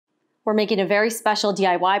We're making a very special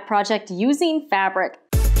DIY project using fabric.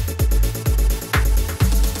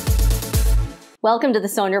 Welcome to the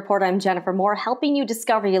Sewing Report. I'm Jennifer Moore, helping you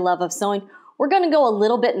discover your love of sewing. We're going to go a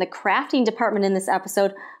little bit in the crafting department in this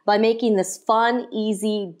episode by making this fun,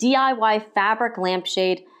 easy DIY fabric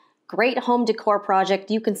lampshade. Great home decor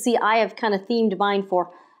project. You can see I have kind of themed mine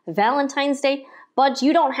for Valentine's Day, but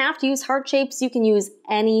you don't have to use heart shapes. You can use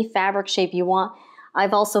any fabric shape you want.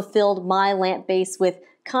 I've also filled my lamp base with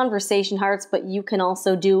conversation hearts, but you can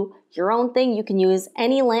also do your own thing. You can use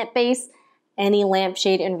any lamp base, any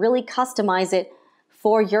lampshade, and really customize it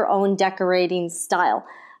for your own decorating style.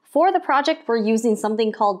 For the project, we're using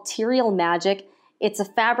something called Terial Magic. It's a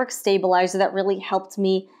fabric stabilizer that really helped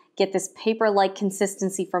me get this paper-like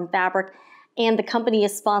consistency from fabric, and the company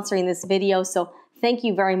is sponsoring this video, so thank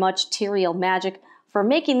you very much, Terial Magic, for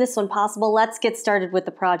making this one possible. Let's get started with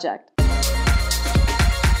the project.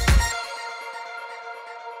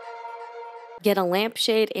 Get a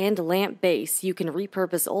lampshade and lamp base. You can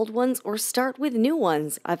repurpose old ones or start with new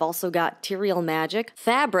ones. I've also got Terial Magic.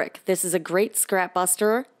 Fabric. This is a great scrap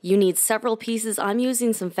buster. You need several pieces. I'm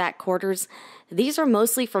using some fat quarters. These are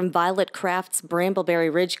mostly from Violet Craft's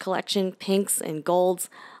Brambleberry Ridge collection, pinks and golds.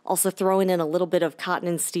 Also throwing in a little bit of cotton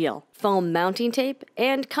and steel. Foam mounting tape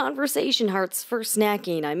and conversation hearts for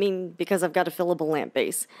snacking. Because I've got a fillable lamp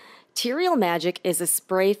base. Terial Magic is a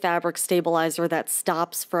spray fabric stabilizer that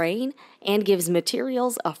stops fraying and gives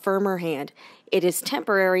materials a firmer hand. It is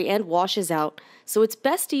temporary and washes out, so it's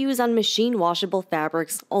best to use on machine washable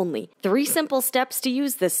fabrics only. 3 simple steps to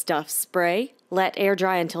use this stuff. Spray, let air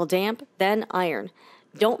dry until damp, then iron.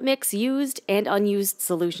 Don't mix used and unused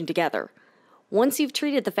solution together. Once you've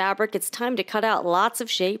treated the fabric, it's time to cut out lots of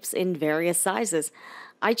shapes in various sizes.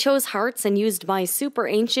 I chose hearts and used my super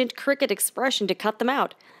ancient Cricut Expression to cut them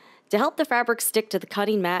out. To help the fabric stick to the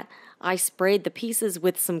cutting mat, I sprayed the pieces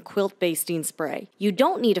with some Quilt basting spray. You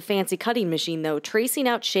don't need a fancy cutting machine though. Tracing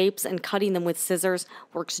out shapes and cutting them with scissors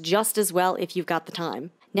works just as well if you've got the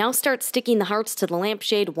time. Now start sticking the hearts to the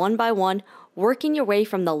lampshade one by one, working your way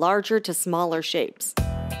from the larger to smaller shapes.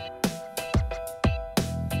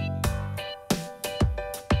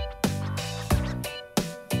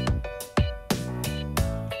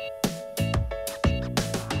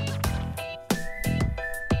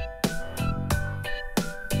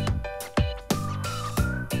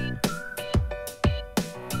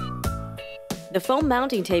 The foam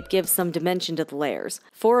mounting tape gives some dimension to the layers.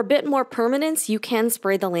 For a bit more permanence, you can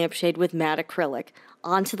spray the lampshade with matte acrylic.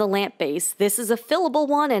 Onto the lamp base. This is a fillable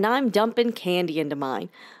one and I'm dumping candy into mine,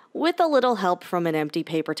 with a little help from an empty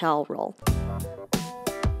paper towel roll.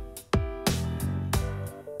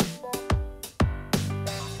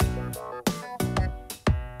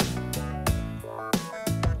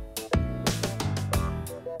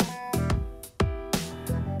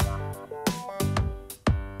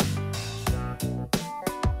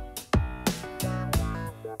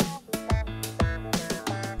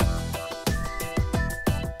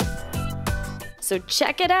 So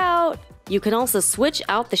check it out! You can also switch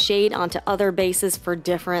out the shade onto other bases for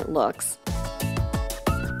different looks.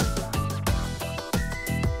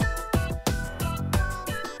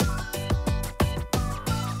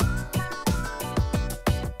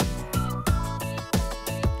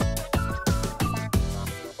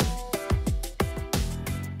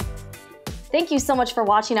 Thank you so much for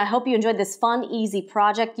watching. I hope you enjoyed this fun, easy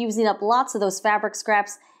project using up lots of those fabric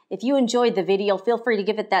scraps. If you enjoyed the video, feel free to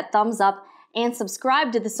give it that thumbs up and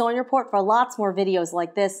subscribe to the Sewing Report for lots more videos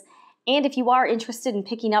like this. And if you are interested in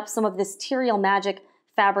picking up some of this Terial Magic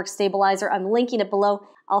fabric stabilizer, I'm linking it below.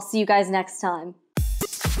 I'll see you guys next time.